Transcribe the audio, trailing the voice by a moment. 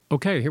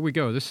Okay, here we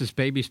go. This is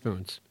Baby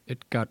Spoons.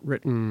 It got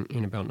written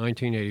in about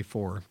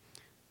 1984,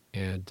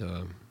 and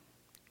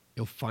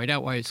you'll find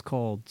out why it's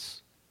called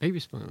Baby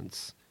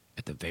Spoons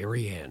at the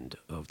very end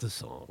of the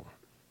song.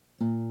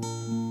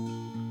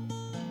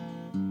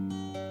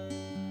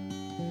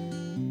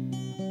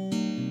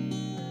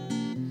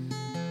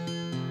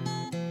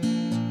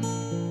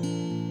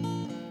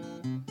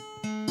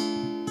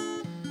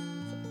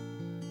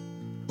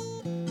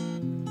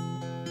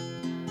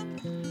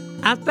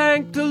 I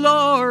thank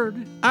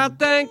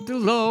the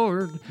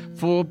Lord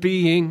for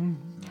being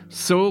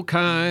so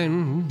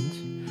kind,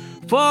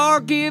 for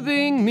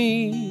giving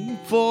me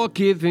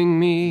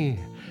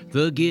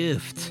the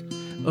gift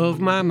of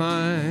my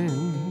mind.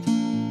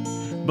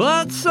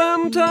 But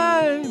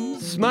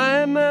sometimes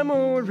my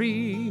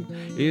memory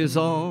is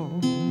all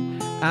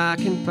I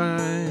can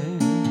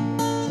find.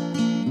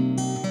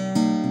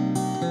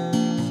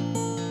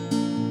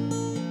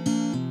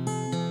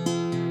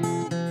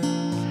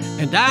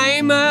 And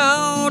I'm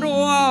out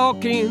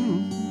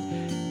walking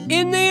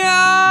in the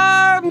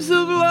arms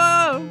of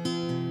love.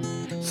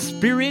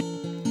 Spirit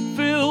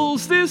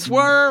fills this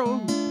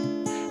world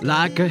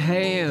like a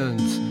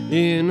hand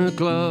in a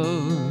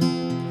glove.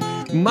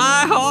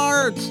 My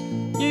heart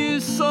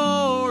is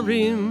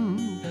soaring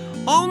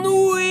on the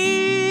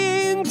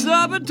wings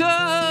of a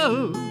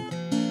dove.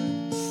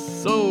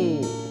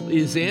 Soul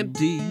is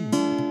empty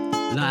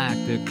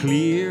like the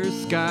clear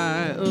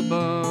sky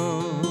above.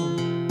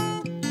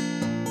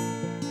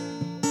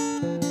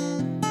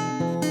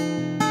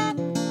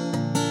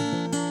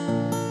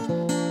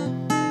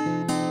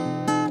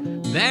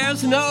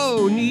 There's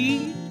no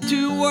need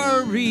to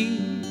worry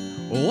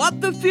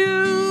what the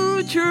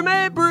future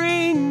may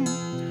bring.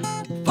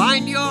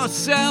 Find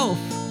yourself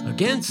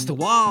against the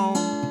wall.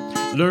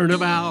 Learn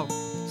about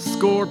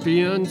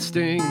scorpion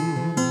sting.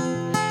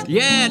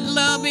 Yet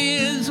love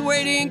is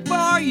waiting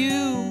for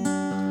you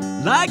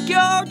like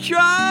your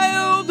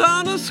child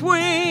on a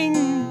swing.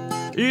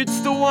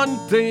 It's the one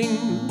thing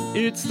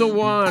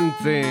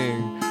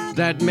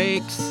that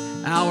makes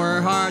our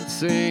hearts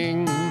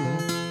sing.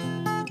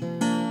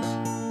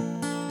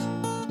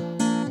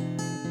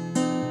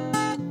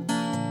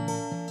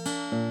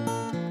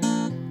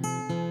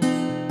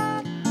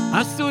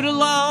 I stood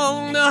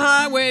along the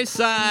highway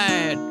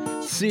side,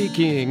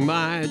 seeking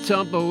my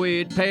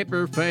tumbleweed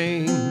paper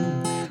fame.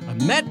 I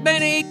met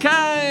many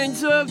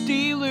kinds of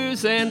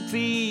dealers and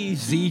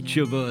thieves, each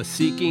of us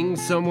seeking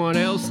someone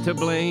else to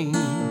blame.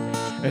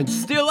 And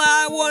still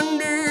I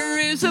wonder,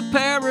 is a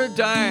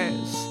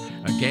paradise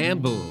a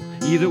gamble?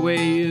 Either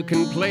way you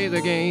can play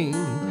the game.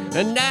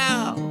 And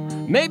now,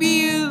 maybe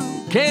you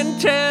can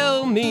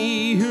tell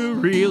me who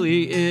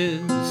really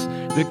is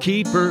the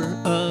keeper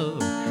of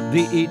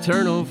the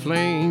eternal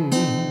flame.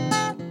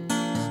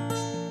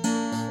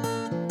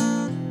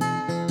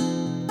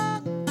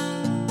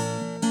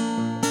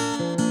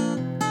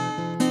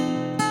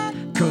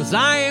 'Cause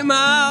I'm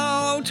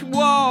out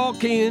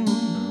walking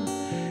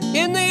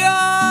in the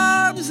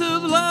arms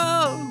of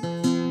love.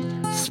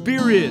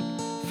 Spirit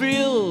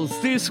fills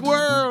this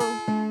world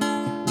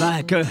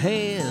like a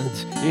hand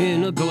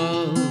in a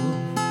glove.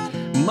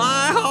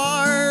 My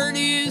heart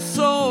is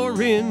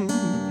soaring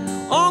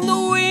on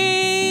the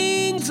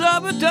wings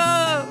of a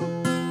dove.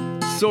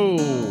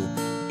 Soul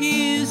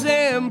is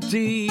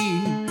empty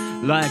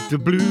like the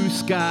blue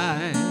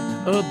sky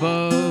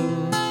above.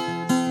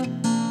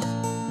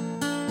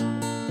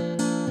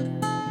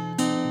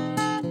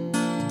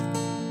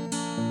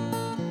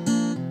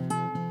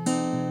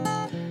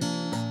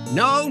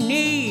 No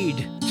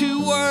need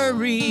to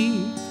worry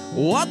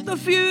what the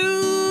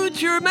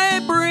future may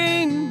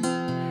bring.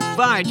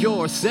 Find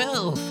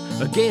yourself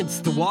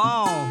against the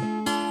wall.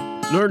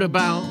 Learn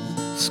about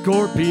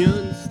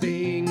scorpion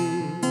sting.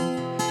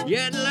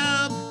 Yet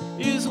love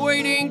is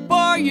waiting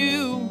for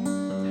you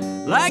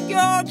like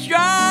your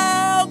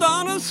child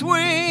on a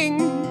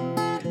swing.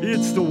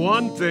 It's the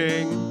one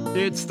thing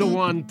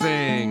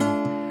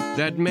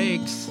that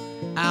makes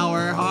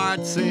our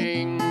hearts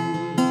sing.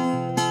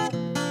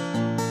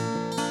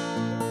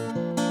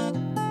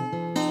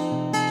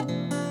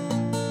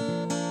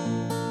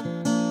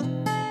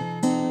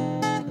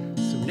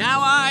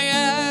 Now I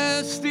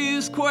ask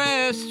this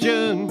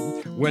question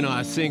when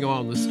I sing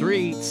on the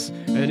streets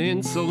and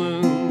in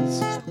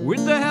saloons,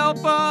 with the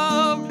help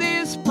of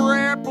this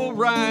prayerful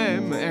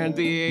rhyme and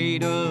the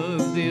aid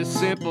of this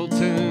simple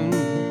tune.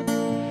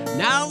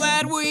 Now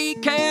that we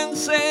can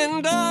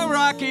send a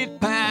rocket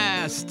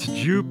past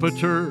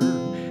Jupiter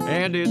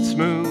and its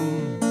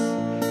moons,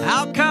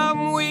 how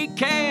come we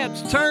can't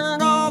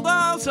turn all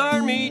those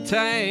army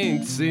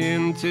tanks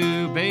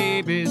into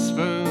baby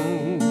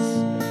spoons?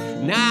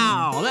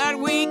 Now that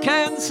we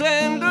can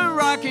send a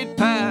rocket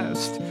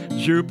past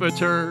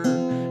Jupiter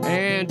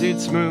and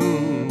its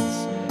moons,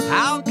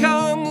 how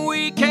come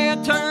we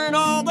can't turn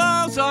all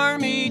those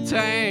army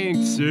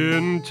tanks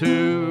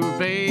into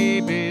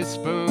baby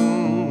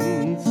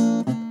spoons?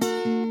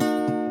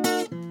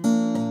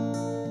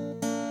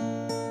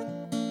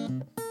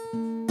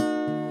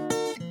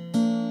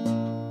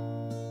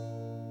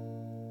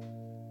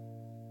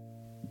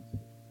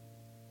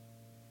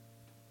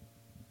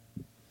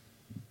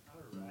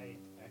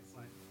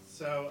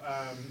 So,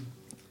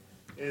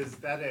 is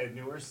that a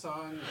newer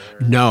song?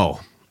 Or? No,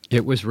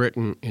 it was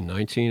written in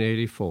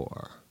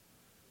 1984.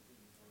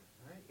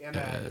 And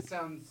it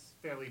sounds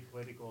fairly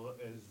political.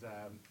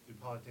 Do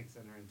politics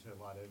enter into a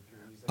lot of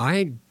your music?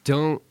 I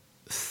don't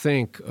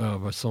think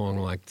of a song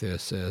like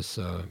this as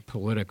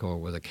political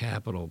with a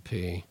capital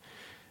P.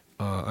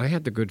 I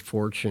had the good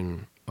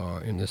fortune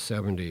in the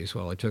 70s,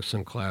 while I took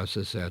some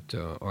classes at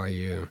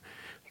IU,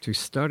 to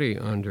study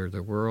under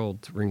the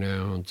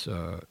world-renowned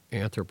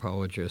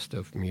anthropologist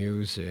of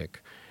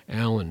music,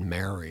 Alan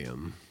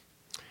Merriam.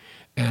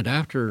 And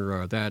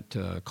after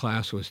that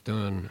class was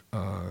done,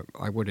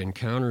 I would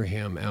encounter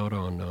him out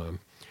on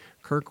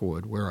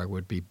Kirkwood, where I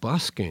would be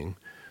busking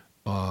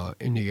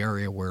in the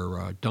area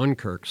where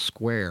Dunkirk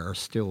Square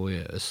still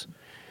is.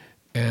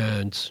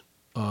 And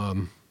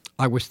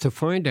I was to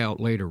find out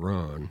later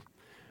on,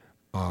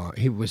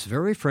 he was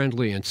very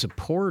friendly and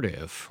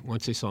supportive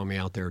once he saw me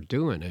out there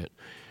doing it.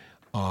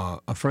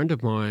 A friend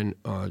of mine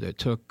that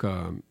took...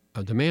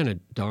 the man had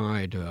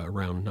died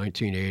around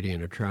 1980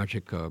 in a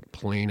tragic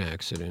plane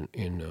accident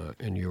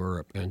in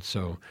Europe, and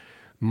so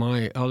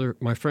my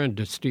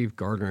friend Steve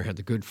Gardner had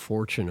the good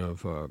fortune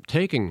of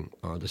taking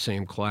the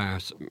same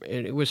class.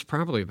 It was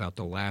probably about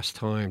the last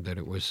time that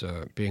it was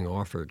being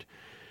offered,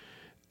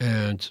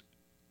 and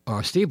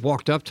Steve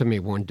walked up to me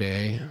one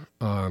day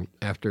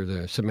after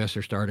the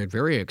semester started,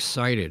 very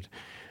excited,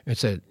 and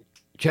said,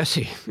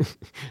 "Jesse,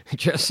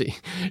 Jesse,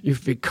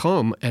 you've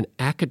become an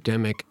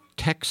academic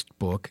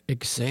textbook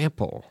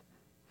example."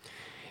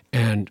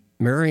 And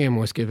Merriam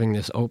was giving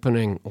this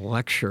opening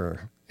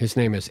lecture. His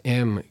name is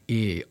Merriam.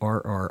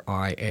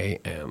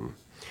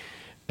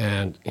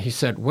 And he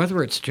said,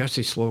 whether it's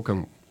Jesse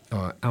Slokum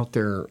out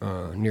there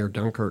near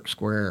Dunkirk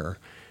Square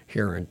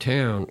here in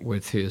town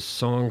with his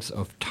songs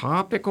of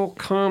topical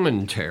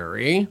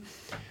commentary,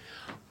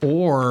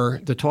 or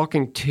the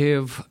Talking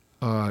Tiv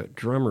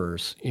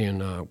drummers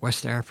in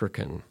West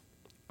African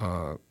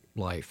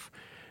life,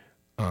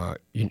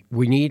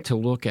 we need to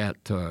look at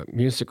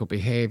musical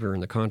behavior in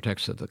the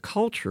context of the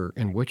culture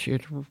in which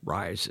it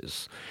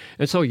rises.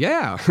 And so,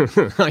 yeah,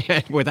 I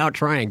had, without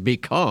trying,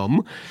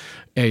 become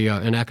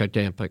an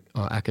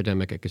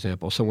academic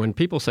example. So when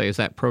people say, is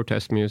that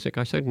protest music?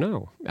 I said,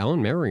 no.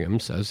 Alan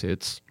Merriam says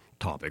it's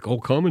topical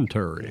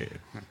commentary.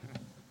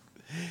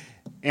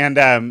 And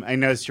I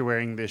noticed you're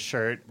wearing this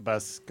shirt,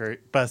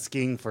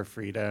 Busking for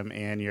Freedom,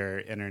 and your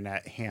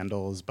internet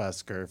handles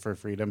Busker for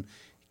Freedom.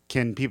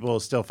 Can people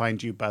still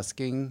find you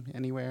busking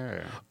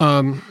anywhere?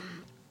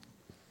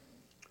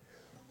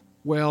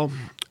 Well,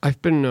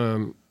 I've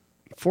been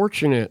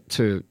fortunate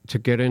to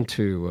get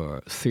into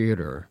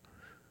theater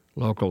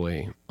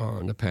locally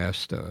in the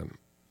past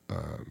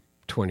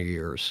 20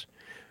 years.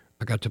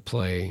 I got to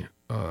play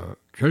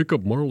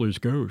Jacob Marley's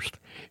Ghost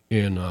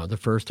in the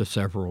first of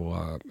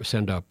several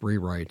send-up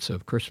rewrites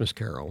of Christmas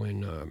Carol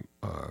in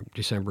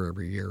December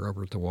every year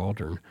over at the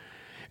Waldron.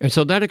 And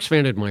so that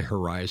expanded my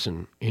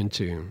horizon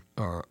into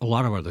a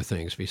lot of other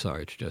things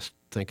besides just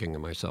thinking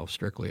of myself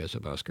strictly as a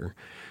busker.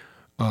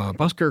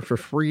 Busker for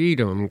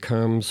Freedom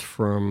comes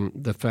from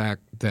the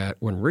fact that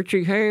when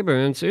Richie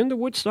Havens in the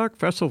Woodstock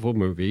Festival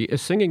movie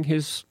is singing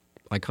his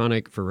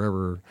iconic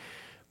Forever,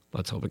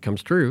 let's hope it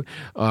comes true,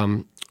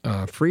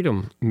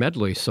 Freedom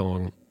medley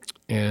song,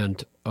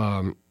 and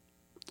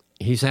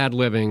he's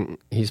ad-libbing,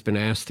 he's been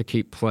asked to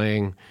keep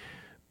playing,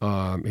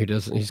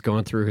 he's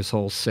gone through his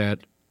whole set,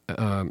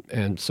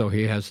 and so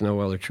he has no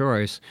other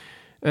choice.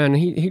 And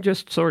he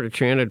just sort of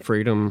chanted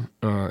freedom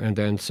and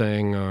then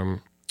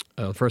sang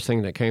the first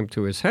thing that came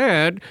to his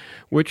head,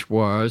 which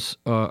was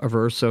a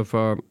verse of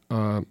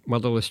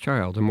Motherless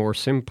Child, a more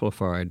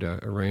simplified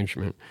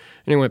arrangement.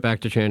 And he went back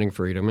to chanting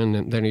freedom,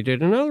 and then he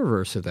did another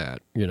verse of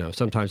that. You know,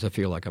 sometimes I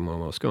feel like I'm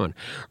almost gone.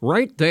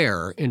 Right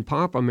there in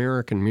pop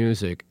American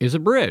music is a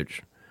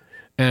bridge.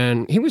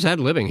 And he was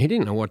ad-libbing. He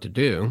didn't know what to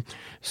do.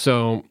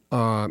 So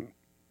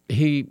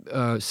he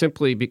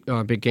simply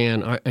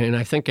began, and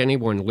I think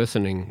anyone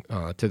listening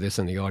to this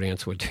in the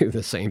audience would do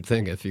the same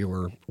thing if you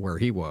were where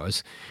he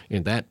was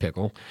in that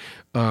pickle.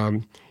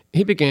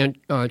 He began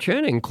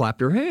chanting, "Clap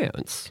your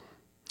hands."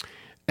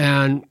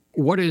 And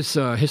what is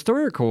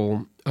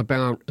historical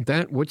about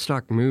that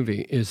Woodstock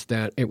movie is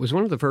that it was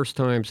one of the first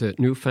times that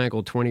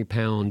newfangled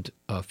 20-pound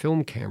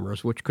film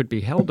cameras, which could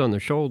be held on the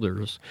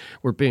shoulders,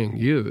 were being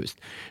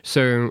used.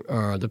 So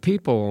the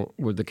people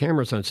with the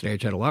cameras on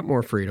stage had a lot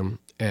more freedom,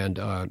 and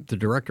the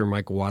director,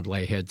 Mike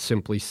Wadley, had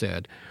simply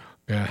said,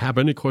 have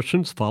any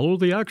questions? Follow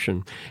the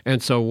action.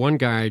 And so one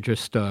guy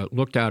just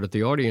looked out at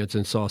the audience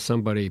and saw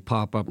somebody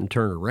pop up and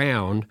turn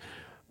around.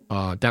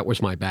 That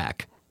was my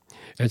back.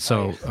 And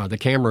so the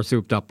camera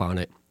zooped up on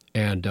it,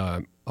 and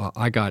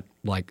I got,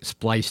 like,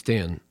 spliced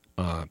in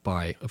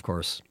by, of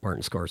course,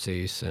 Martin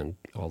Scorsese and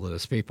all of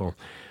those people,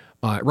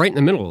 right in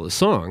the middle of the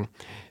song.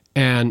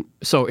 And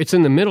so it's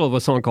in the middle of a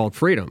song called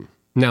Freedom.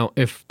 Now,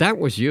 if that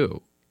was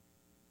you,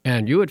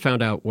 and you had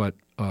found out what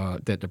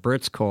that the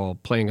Brits call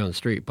playing on the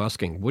street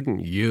busking,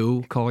 wouldn't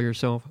you call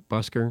yourself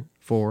Busker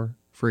for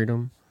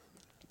Freedom?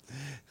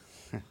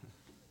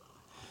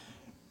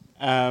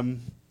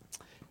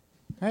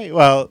 All right.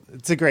 Well,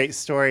 it's a great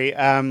story.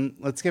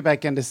 Let's get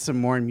back into some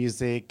more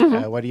music.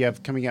 Mm-hmm. What do you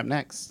have coming up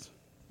next?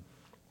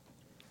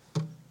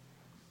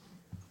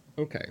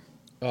 Okay.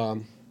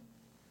 One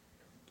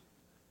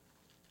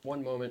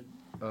moment.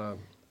 I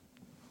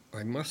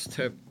must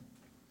have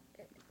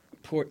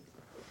put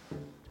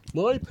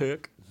my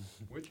pick,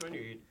 which I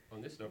need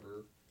on this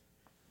number,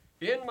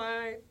 in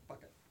my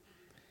bucket.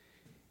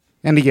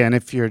 And again,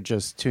 if you're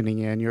just tuning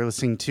in, you're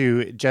listening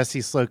to Jesse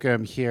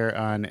Slokum here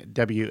on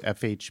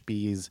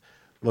WFHB's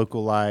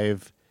Local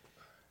Live.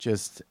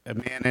 Just a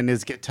man and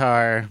his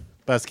guitar,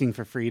 busking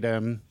for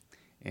freedom,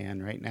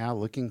 and right now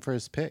looking for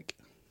his pick.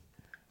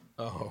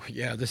 Oh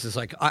yeah, this is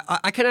like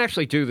I can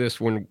actually do this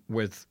when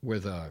with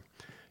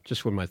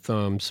just with my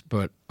thumbs,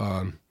 but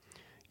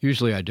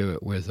usually I do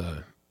it with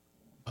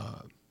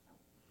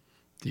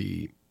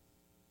the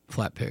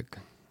flat pick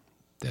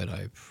that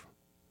I've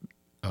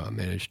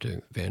managed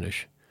to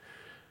vanish.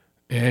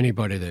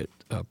 Anybody that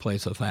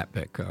plays a flat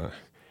pick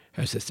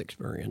has this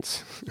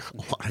experience a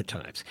lot of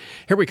times.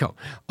 Here we go.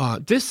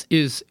 This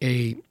is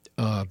a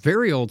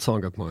very old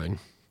song of mine.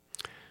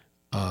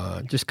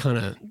 Just kind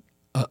of.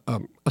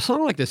 A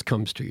song like this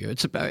comes to you.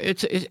 It's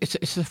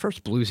the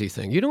first bluesy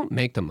thing. You don't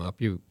make them up.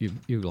 You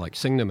like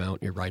sing them out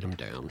and you write them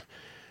down.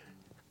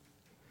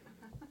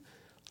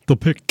 The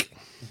pick.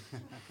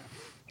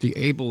 The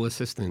able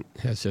assistant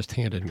has just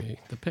handed me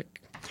the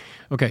pick.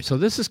 Okay, so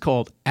this is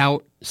called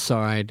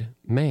Outside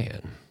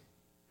Man.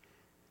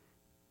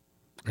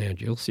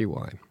 And you'll see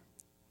why.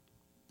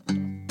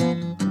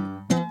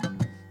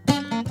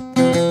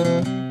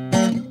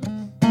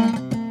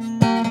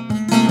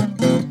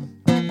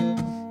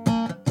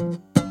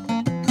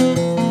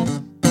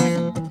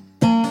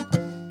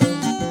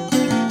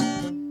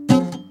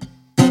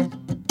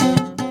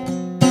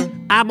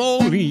 I'm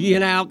only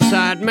an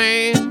outside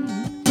man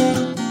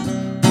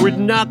with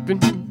nothing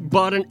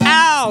but an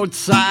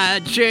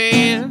outside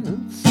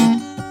chance.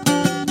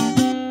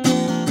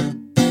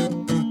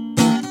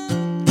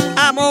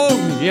 I'm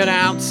only an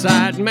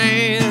outside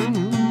man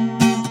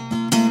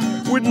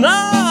with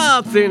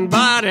nothing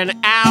but an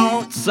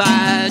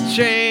outside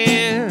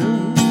chance.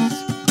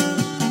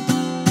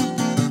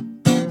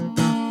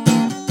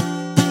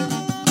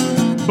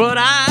 But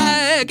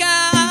I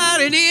got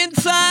an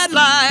inside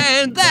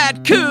line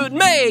that could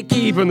make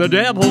even the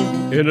devil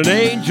and an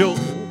angel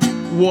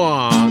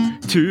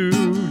want to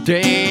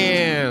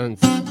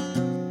dance.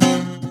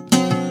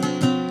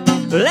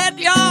 Let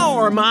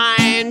your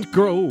mind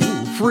grow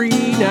free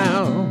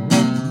now.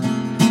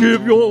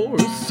 Give your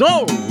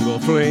soul a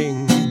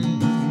fling.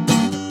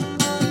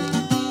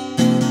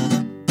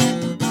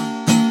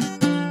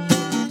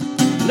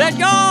 Let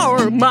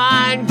your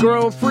mind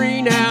grow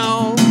free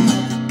now.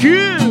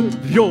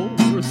 Give your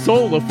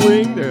soul a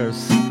fling. There's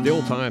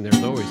still time.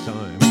 There's always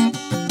time.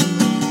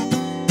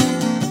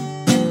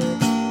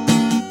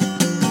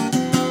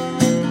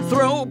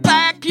 Throw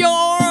back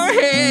your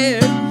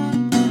head.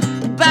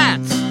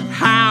 That's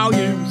how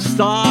you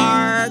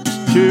start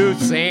to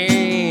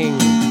sing.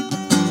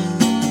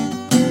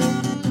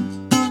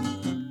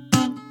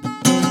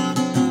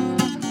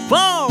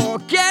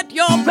 Forget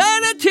your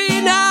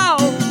vanity now.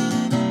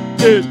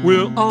 It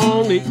will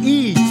only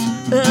eat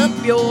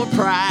up your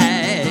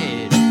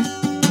pride.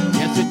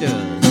 Yes, it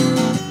does.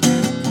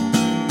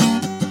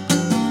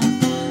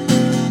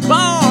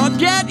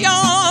 Forget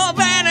your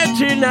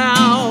vanity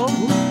now.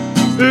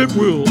 It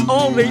will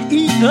only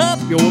eat up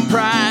your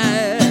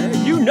pride.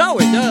 You know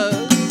it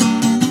does.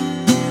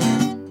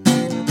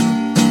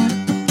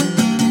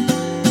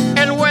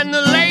 And when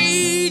the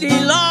Lady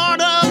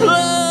Lord of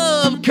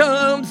Love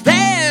comes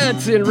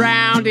dancing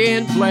round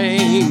in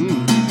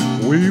flame,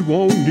 we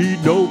won't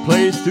need no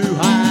place to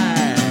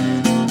hide.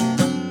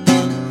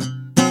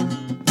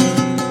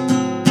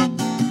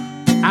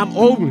 I'm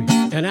only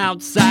an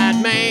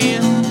outside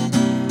man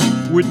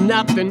with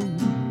nothing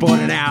but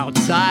an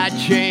outside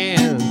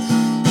chance.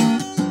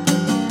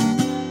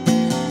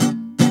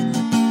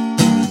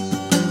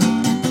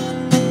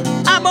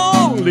 I'm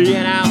only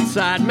an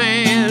outside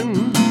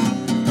man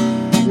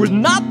with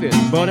nothing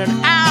but an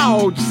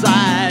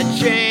outside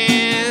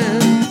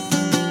chance.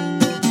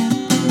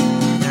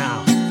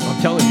 Now,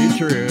 I'm telling you the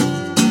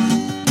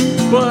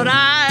truth, but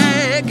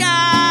I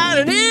got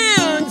an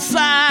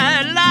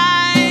inside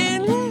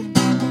line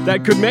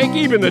that could make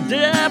even the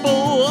devil,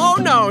 oh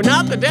no,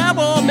 not the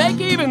devil, make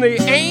even the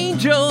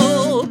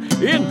angel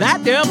in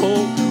that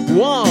devil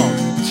want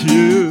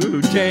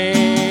to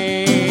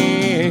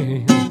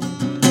dance.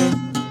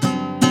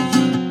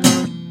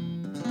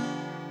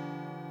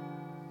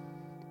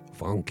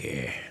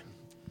 Funky.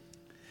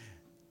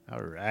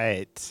 All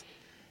right.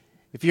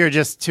 If you're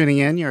just tuning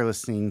in, you're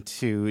listening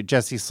to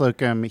Jesse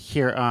Slokum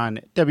here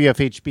on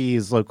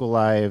WFHB's Local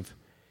Live.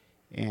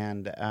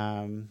 And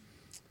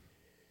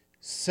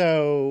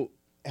so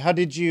how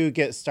did you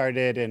get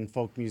started in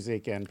folk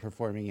music and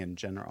performing in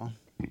general?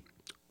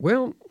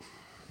 Well,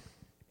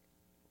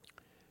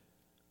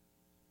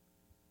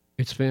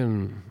 it's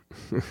been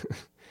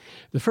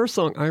the first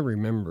song I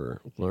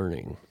remember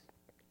learning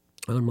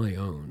on my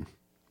own,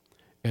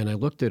 and I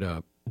looked it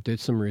up did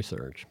some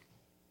research.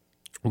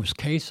 It was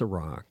Que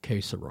Sera,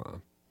 Que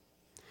Sera.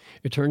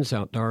 It turns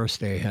out Doris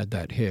Day had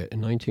that hit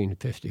in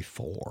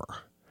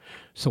 1954.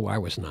 So I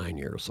was 9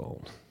 years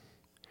old.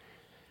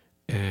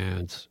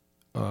 And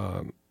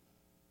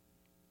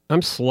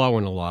I'm slow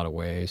in a lot of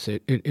ways.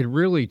 It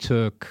really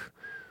took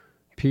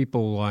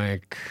people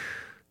like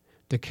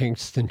the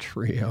Kingston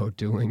Trio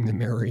doing the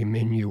Merry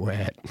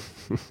Minuet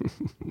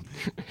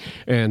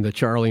and the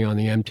Charlie on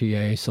the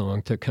MTA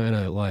song to kind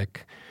of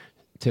like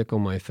tickle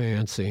my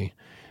fancy.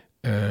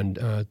 And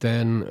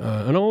then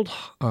an old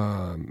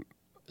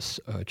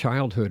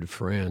childhood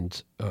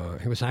friend,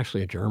 he was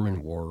actually a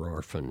German war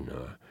orphan,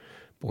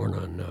 born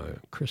on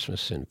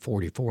Christmas in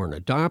 1944 and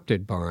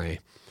adopted by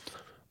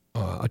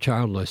a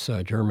childless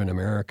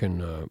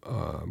German-American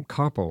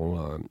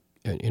couple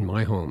in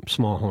my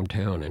small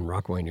hometown in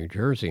Rockaway, New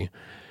Jersey.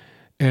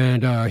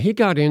 And he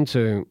got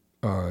into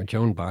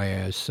Joan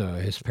Baez.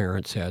 His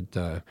parents had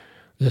the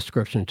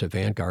subscription to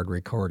Vanguard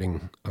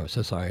Recording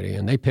Society,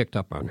 and they picked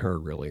up on her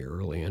really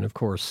early. And, of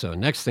course,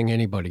 next thing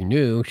anybody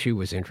knew, she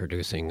was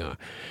introducing a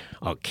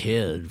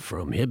kid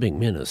from Hibbing,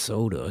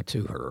 Minnesota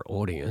to her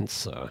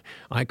audience.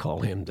 I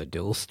call him the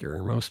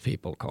Dillster. Most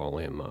people call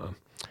him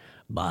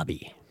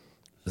Bobby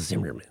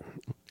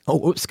Zimmerman.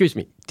 Oh, excuse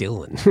me,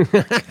 Dylan.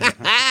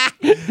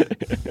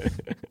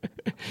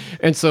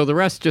 And so the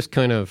rest just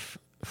kind of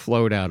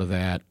flowed out of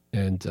that,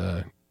 and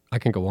I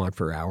can go on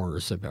for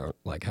hours about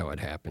like how it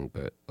happened,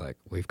 but like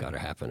we've got a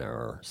half an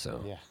hour,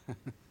 so yeah.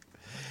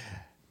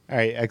 All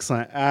right,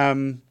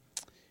 excellent.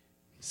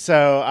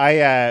 So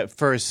I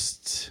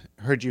first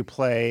heard you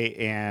play,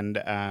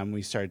 and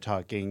we started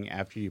talking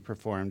after you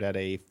performed at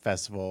a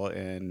festival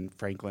in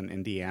Franklin,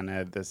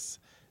 Indiana this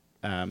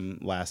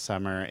last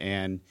summer,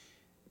 and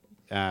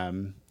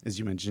as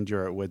you mentioned,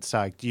 you're at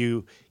Woodstock. Do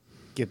you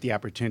get the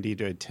opportunity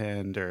to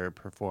attend or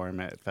perform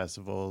at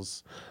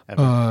festivals?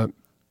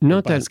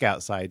 Not that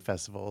outside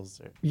festivals.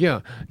 Or?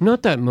 Yeah,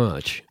 not that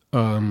much,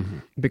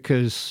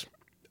 because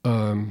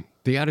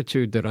the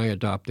attitude that I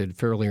adopted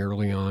fairly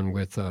early on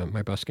with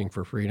my busking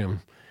for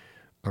freedom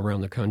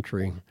around the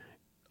country,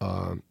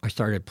 I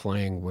started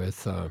playing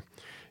with.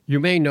 You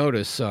may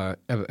notice a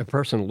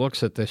person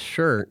looks at this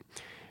shirt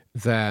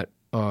that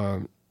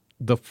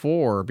the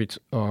 4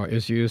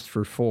 is used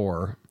for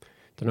 4.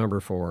 The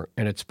number 4,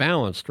 and it's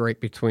balanced right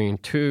between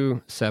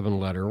 2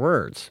 7-letter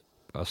words,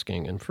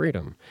 busking and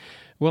freedom.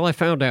 Well, I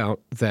found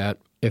out that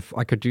if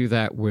I could do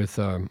that with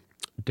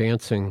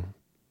dancing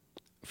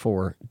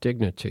for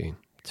dignity,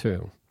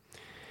 too.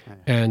 Okay.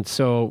 And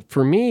so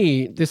for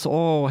me, this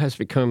all has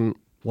become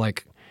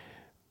like,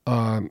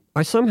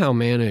 I somehow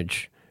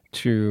manage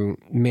to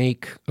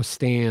make a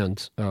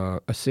stand, a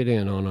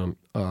sit-in on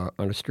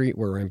a street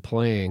where I'm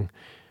playing,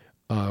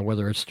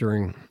 whether it's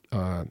during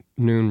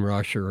noon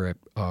rush or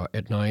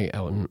at night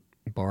out in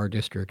bar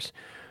districts,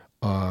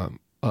 a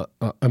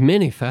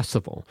mini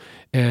festival.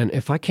 And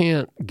if I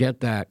can't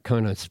get that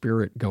kind of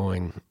spirit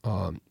going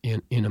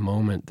in a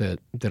moment that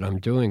I'm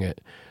doing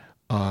it,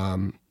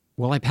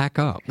 well, I pack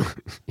up,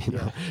 you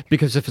know,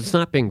 because if it's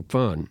not being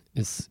fun,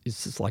 it's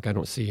just like I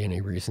don't see any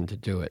reason to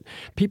do it.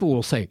 People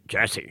will say,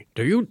 Jesse,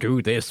 do you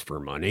do this for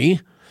money?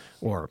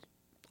 Or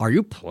are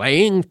you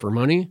playing for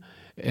money?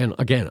 And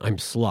again, I'm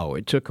slow.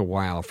 It took a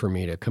while for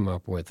me to come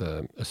up with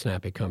a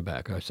snappy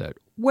comeback. I said,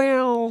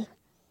 well,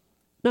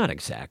 not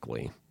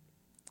exactly.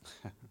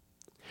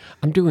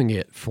 I'm doing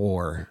it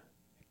for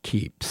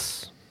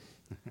keeps.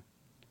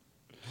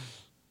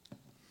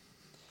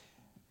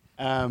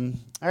 All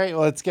right,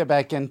 well, let's get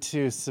back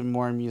into some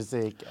more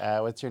music.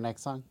 What's your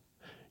next song?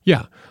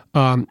 Yeah.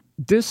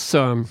 This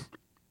song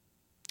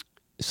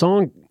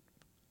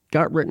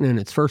got written in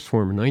its first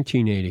form in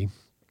 1980.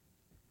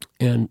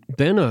 And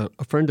then a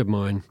friend of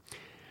mine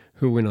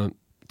who in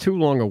too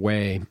long a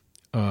way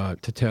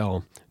to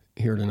tell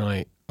here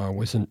tonight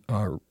was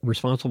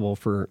responsible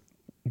for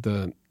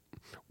the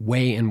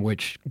way in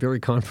which, very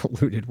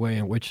convoluted way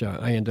in which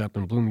I ended up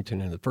in Bloomington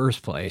in the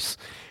first place,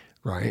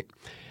 right?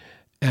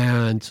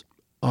 And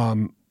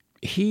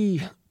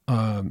he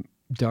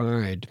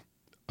died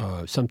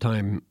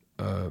sometime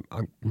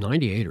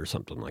 98 or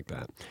something like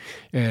that.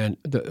 And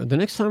the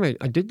next time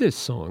I did this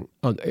song,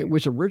 it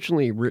was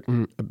originally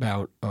written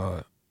about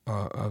a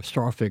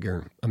straw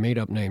figure, a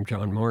made-up name,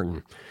 John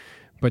Martin.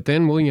 But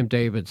then William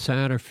David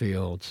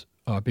Satterfield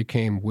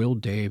became Will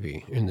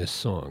Davy in this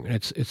song. And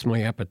it's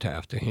my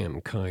epitaph to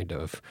him, kind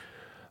of.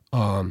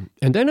 And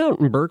then out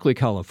in Berkeley,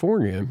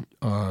 California,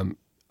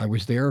 I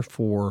was there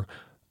for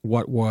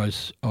what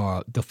was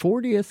the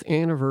 40th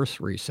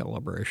anniversary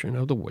celebration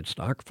of the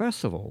Woodstock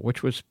Festival,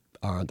 which was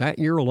that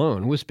year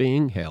alone was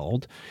being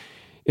held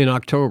in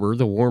October,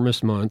 the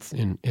warmest month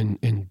in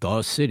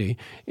the city,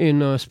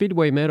 in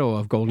Speedway Meadow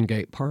of Golden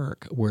Gate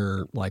Park,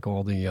 where like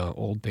all the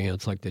old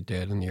bands like The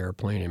Dead and The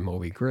Airplane and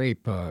Moby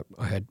Grape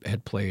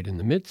had played in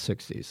the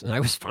mid-'60s. And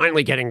I was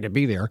finally getting to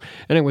be there,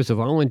 and I was a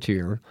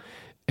volunteer.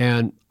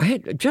 And I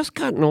had just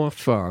gotten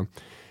off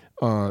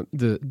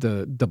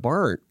the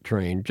bar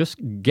train, just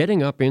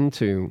getting up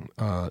into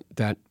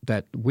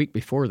that week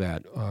before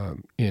that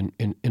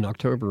in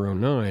October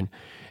 '09,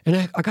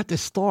 and I got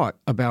this thought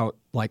about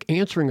like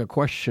answering a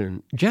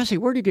question. Jesse,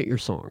 where do you get your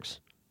songs?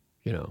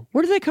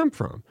 Where do they come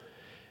from?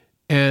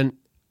 And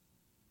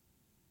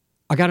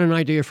I got an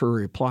idea for a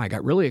reply. I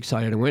got really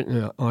excited and went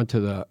onto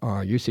the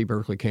UC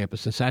Berkeley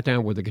campus and sat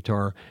down with the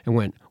guitar and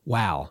went,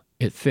 wow,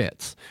 it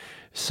fits.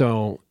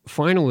 So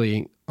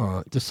finally,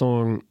 the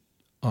song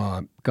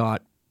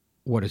got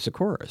what is the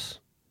chorus,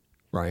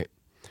 right?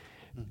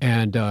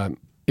 And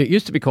it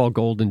used to be called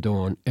Golden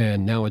Dawn,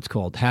 and now it's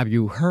called Have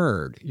You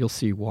Heard? You'll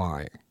see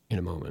why in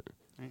a moment.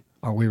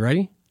 Are we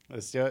ready?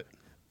 Let's do it.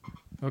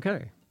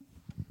 Okay.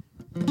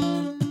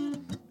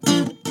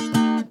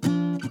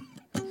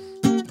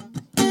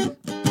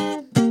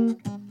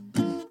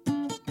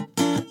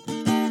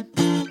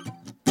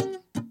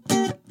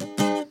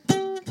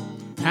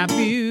 Have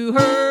you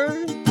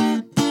heard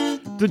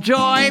the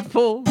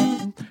joyful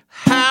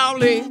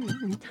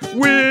howling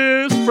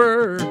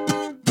whisper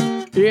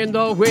in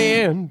the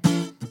wind?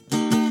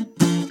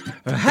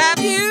 Have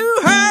you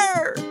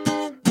heard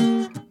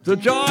the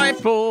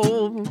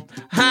joyful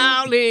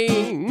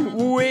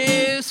howling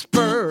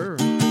whisper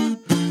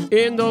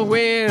in the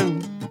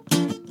wind?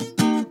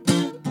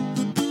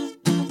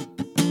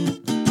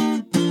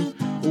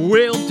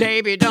 Will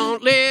Davy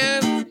don't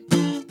live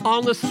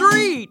on the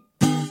street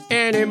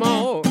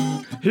anymore?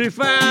 He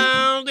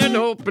found an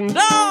open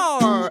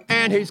door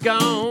and he's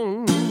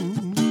gone.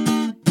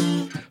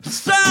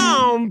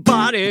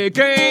 Somebody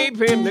gave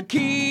him the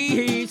key,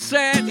 he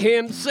set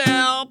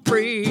himself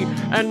free,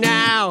 and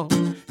now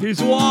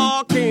he's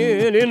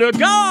walking in a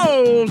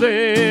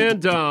golden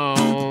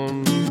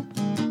dawn.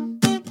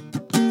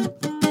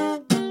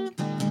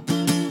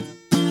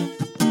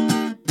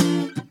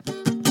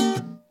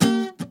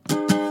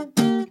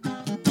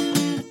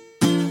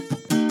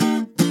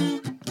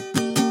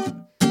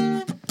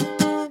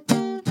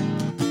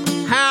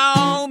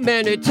 How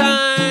many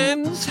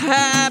times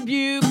have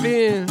you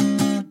been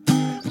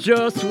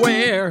just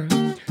where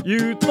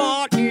you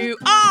thought you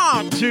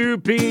ought to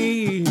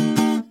be?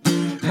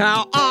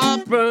 How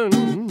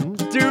often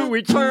do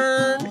we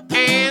turn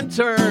and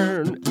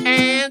turn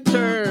and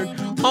turn,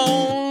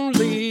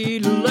 only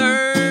to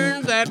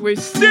learn that we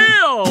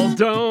still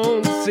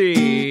don't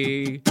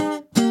see?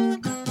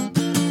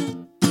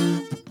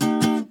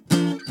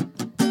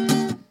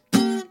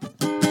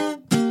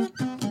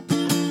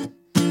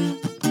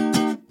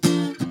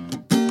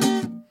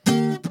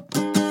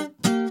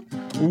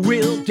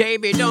 Will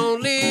Davy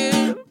don't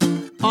live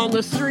on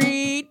the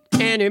street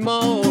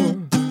anymore?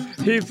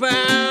 He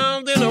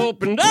found an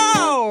open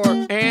door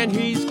and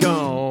he's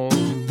gone.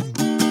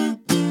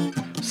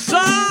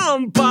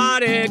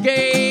 Somebody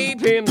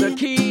gave him the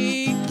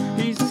key,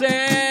 he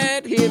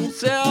set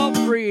himself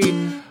free.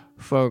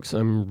 Folks,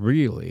 I'm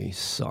really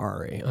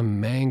sorry. I'm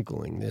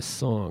mangling this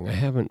song. I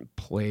haven't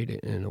played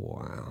it in a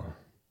while.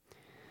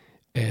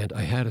 And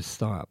I had to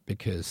stop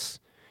because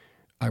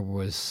I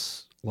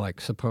was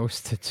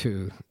supposed to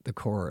do the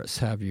chorus,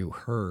 Have You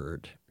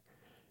Heard,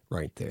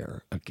 right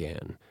there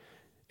again.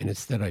 And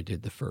instead I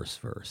did the first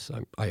verse.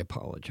 I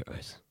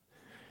apologize.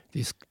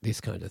 These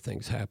kind of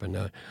things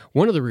happen.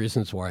 One of the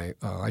reasons why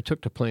I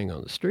took to playing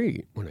on the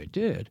street when I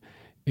did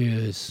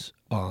is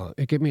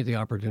it gave me the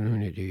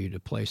opportunity to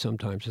play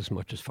sometimes as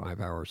much as 5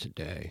 hours a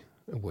day,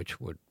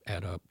 which would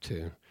add up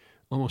to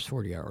almost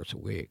 40 hours a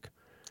week.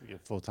 Your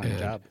full-time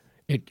job.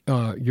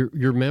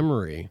 Your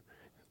memory,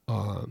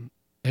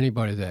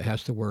 anybody that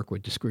has to work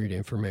with discrete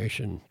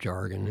information,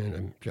 jargon in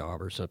a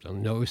job or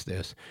something knows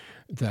this,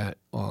 that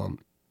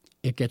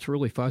it gets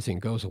really fuzzy and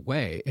goes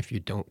away if you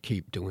don't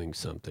keep doing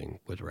something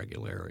with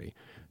regularity.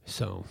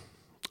 So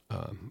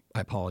I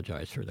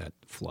apologize for that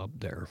flub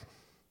there.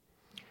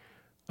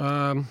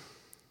 Do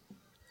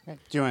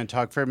you want to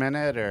talk for a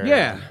minute? Or?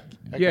 Yeah,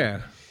 Okay.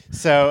 yeah.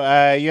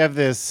 So you have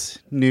this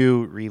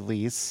new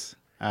release,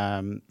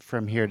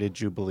 From Here to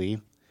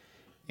Jubilee.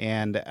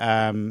 And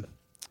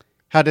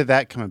how did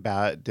that come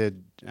about?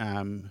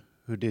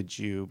 Who did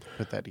you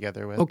put that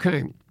together with?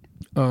 Okay.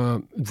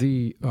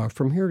 The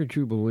From Here to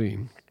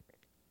Jubilee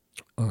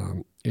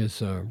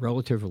is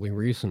relatively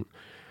recent,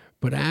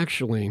 but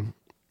actually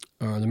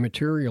the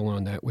material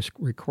on that was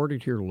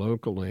recorded here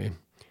locally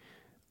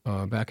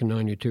back in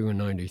 92 and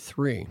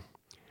 93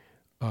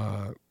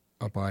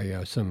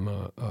 by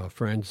some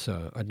friends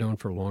I'd known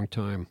for a long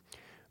time.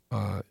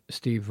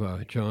 Steve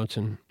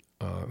Johnson,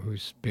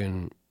 who's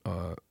been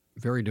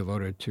very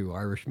devoted to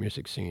Irish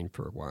music scene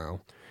for a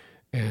while,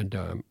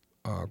 and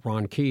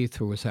Ron Keith,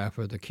 who was half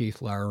of the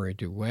Keith Lowry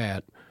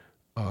duet,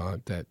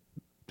 that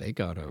they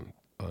got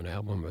an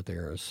album of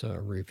theirs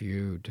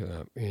reviewed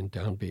in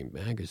Downbeat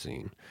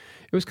magazine.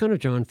 It was kind of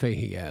John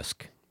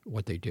Fahey-esque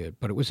what they did,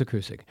 but it was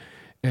acoustic.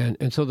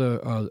 And so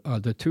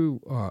the two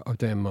of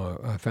them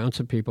found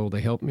some people.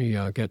 They helped me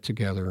get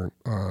together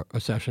a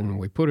session.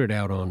 We put it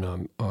out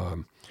on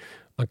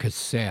a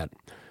cassette,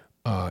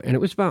 and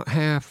it was about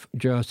half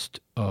just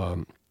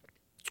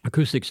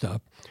acoustic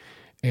stuff,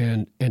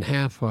 and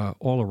half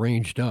all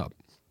arranged up.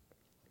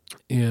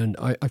 And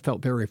I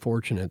felt very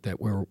fortunate that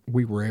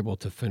we were able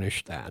to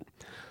finish that.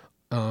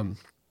 And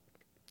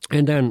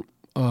then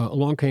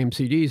along came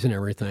CDs and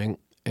everything,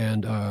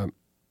 and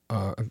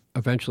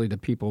eventually the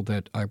people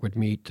that I would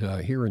meet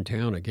here in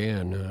town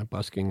again,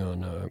 busking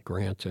on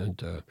Grant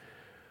and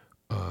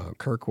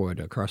Kirkwood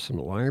across from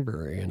the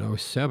library in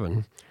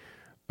 '07,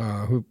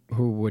 who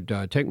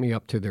would take me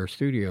up to their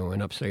studio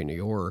in upstate New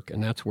York,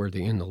 and that's where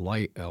the In the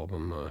Light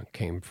album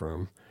came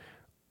from,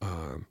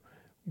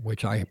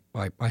 which I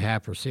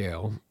have for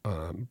sale.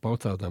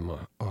 Both of them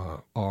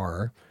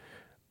are.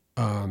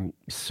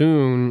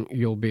 Soon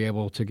you'll be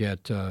able to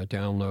get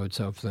downloads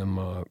of them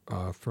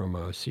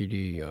from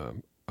CD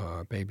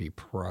Baby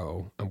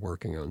Pro. I'm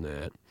working on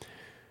that.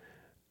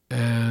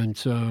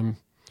 And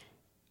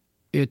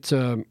it's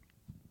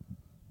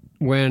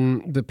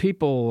when the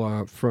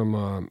people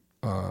from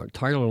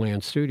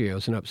Tylerland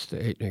Studios in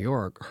upstate New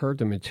York heard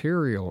the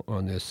material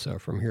on this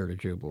From Here to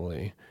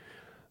Jubilee,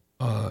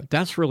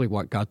 that's really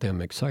what got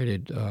them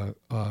excited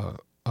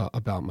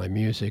about my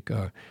music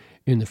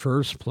in the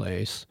first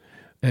place.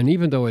 And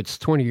even though it's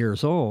 20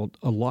 years old,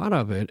 a lot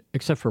of it,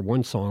 except for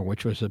one song,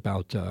 which was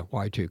about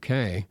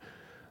Y2K,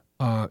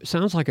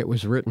 sounds like it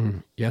was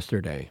written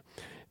yesterday.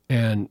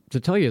 And to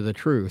tell you the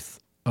truth,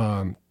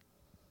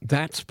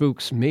 that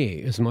spooks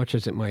me as much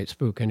as it might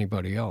spook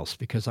anybody else,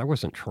 because I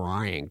wasn't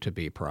trying to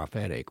be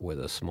prophetic with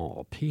a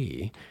small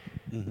p.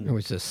 Mm-hmm. I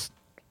was just,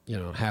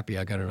 happy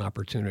I got an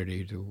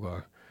opportunity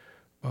to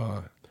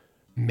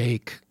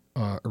make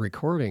a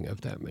recording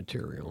of that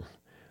material.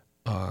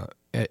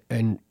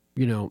 And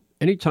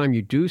anytime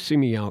you do see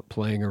me out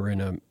playing or in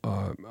a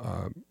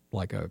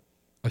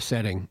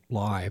setting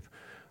live,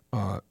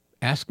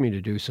 ask me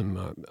to do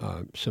some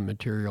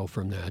material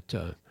from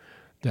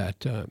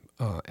that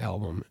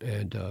album,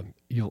 and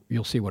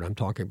you'll see what I'm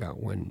talking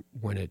about when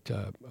it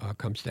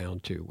comes down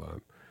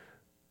to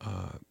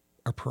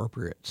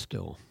appropriate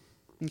still.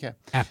 Okay.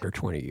 After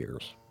 20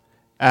 years.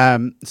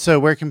 So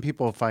where can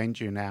people find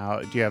you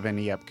now? Do you have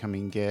any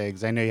upcoming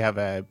gigs? I know you have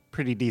a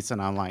pretty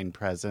decent online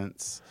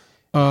presence.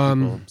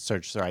 People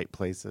search the right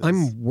places.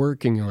 I'm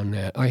working on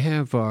that. I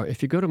have,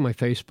 if you go to my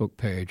Facebook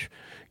page,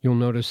 you'll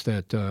notice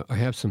that I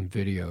have some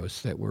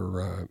videos that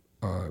were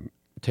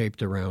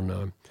taped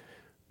around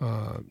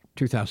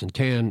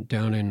 2010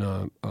 down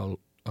in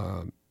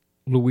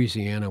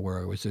Louisiana, where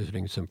I was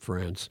visiting some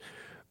friends.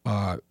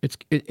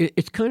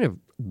 It's kind of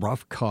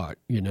rough cut,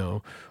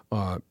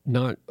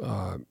 not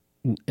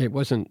it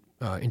wasn't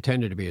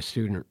intended to be a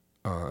studio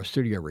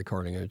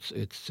recording. It's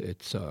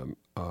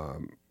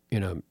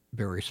in a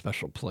very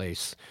special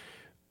place,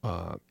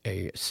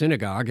 a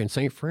synagogue in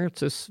St.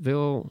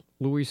 Francisville,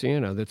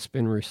 Louisiana, that's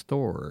been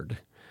restored.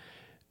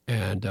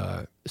 And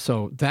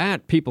so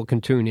that people can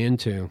tune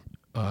into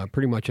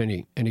pretty much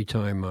any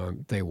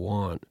time they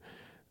want,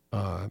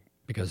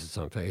 because it's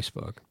on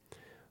Facebook.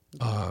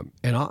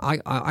 And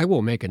I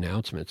will make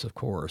announcements, of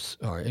course.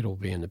 It'll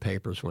be in the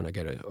papers when I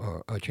get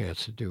a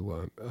chance to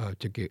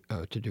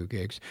do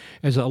gigs.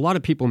 As a lot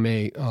of people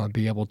may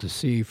be able to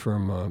see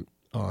from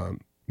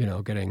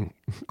getting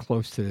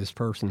close to this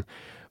person,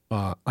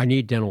 I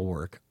need dental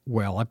work.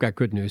 Well, I've got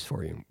good news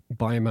for you.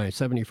 By my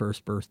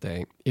 71st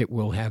birthday, it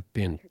will have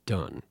been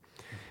done.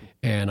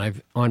 And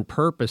I've on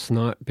purpose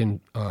not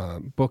been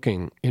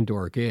booking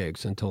indoor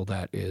gigs until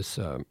that is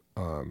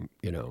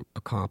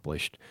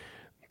accomplished.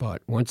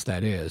 But once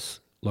that is,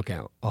 look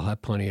out. I'll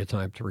have plenty of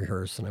time to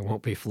rehearse, and I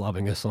won't be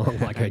flubbing a song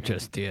like I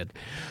just did.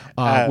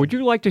 Would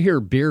you like to hear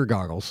Beer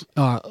Goggles?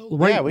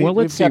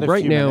 Let's see.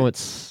 Right now,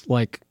 it's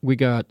like we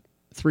got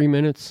 3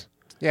 minutes.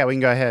 Yeah, we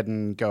can go ahead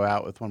and go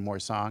out with one more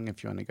song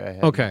if you want to go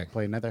ahead and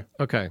play another.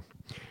 Okay.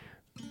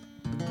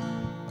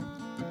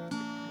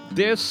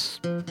 This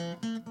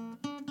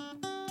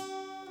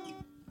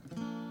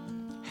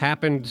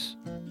happened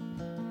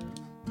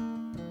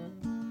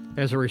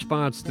as a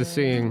response to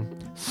seeing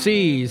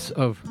seas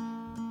of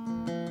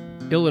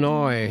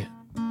Illinois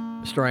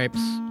stripes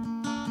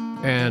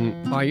and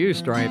IU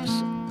stripes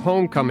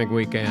homecoming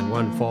weekend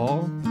one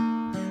fall.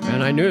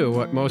 And I knew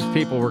what most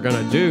people were going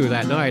to do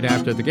that night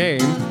after the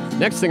game.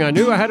 Next thing I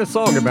knew, I had a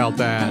song about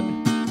that.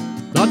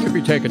 Not to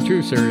be taken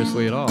too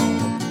seriously at all.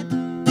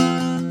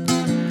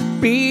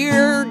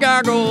 Beer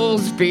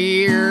goggles,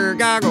 beer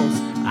goggles.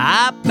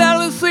 I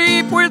fell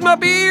asleep with my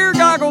beer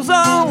goggles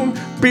on.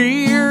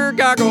 Beer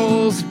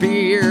goggles,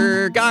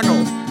 beer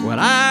goggles. When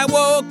I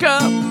woke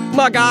up,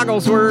 my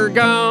goggles were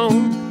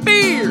gone.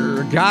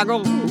 Beer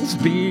goggles,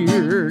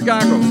 beer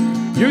goggles.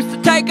 Used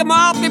to take them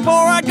off before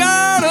I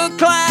go to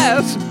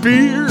class.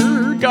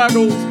 Beer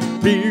goggles,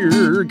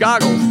 beer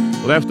goggles.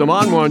 Left them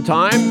on one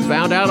time,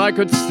 found out I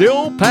could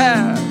still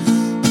pass.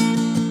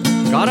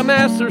 Got a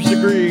master's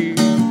degree,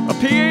 a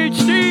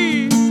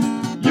PhD,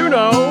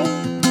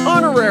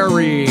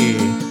 honorary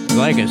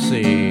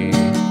legacy.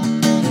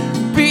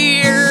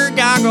 Beer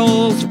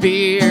goggles,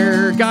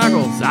 beer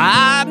goggles.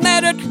 I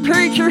met a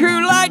preacher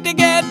who liked to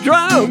get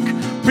drunk.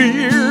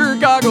 Beer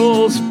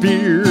goggles,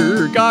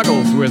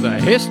 with a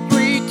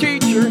history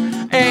teacher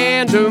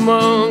and a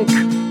monk.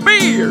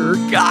 Beer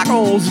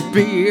goggles,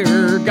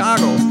 beer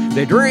goggles.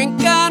 They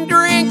drink and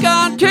drink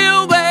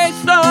until they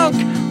stunk.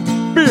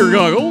 Beer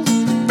goggles,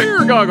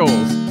 beer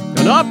goggles.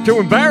 Enough to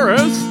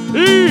embarrass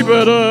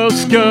even a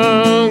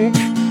skunk.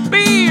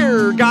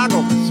 Beer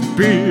goggles,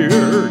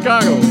 beer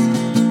goggles.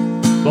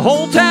 The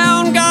whole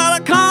town got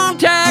a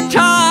contact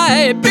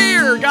high.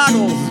 Beer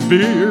goggles,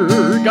 beer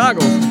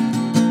goggles.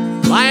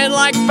 Flying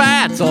like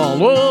bats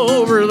all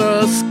over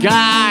the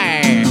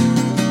sky.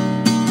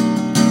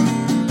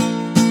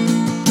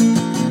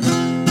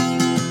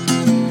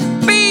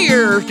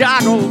 Beer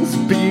goggles,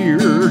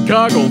 beer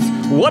goggles.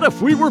 What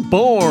if we were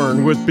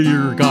born with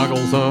beer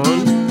goggles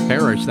on?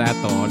 Perish that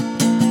thought.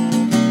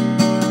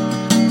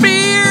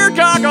 Beer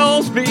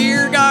goggles,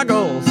 beer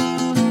goggles.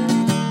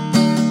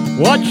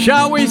 What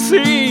shall we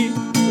see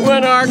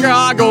when our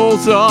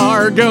goggles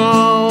are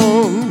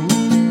gone?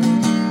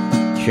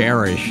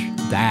 Cherish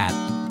that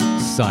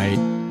sight.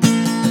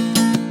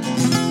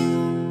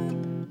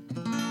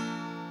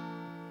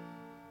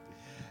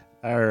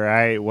 All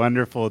right,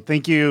 wonderful.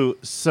 Thank you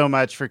so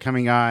much for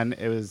coming on.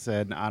 It was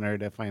an honor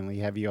to finally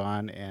have you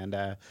on,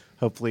 and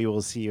hopefully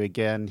we'll see you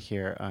again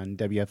here on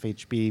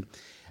WFHB.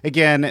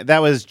 Again,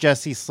 that was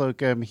Jesse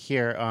Slokum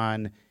here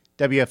on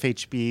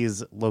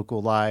WFHB's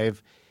Local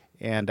Live,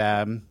 and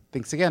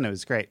thanks again. It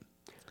was great.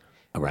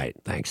 All right,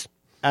 thanks.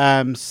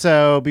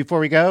 So before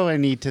we go, I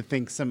need to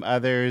thank some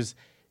others: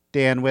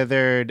 Dan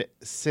Withered,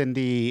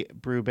 Cindy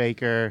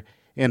Brubaker,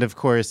 and of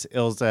course,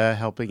 Ilze,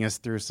 helping us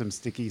through some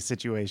sticky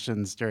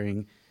situations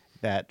during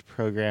that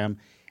program.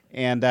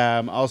 And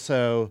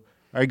also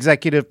our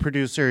executive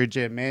producer,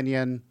 Jim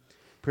Manion,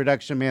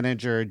 production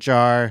manager,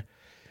 Jar.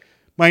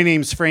 My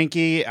name's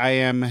Frankie. I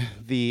am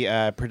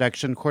the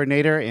production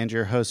coordinator and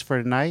your host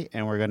for tonight,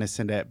 and we're going to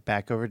send it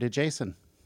back over to Jason.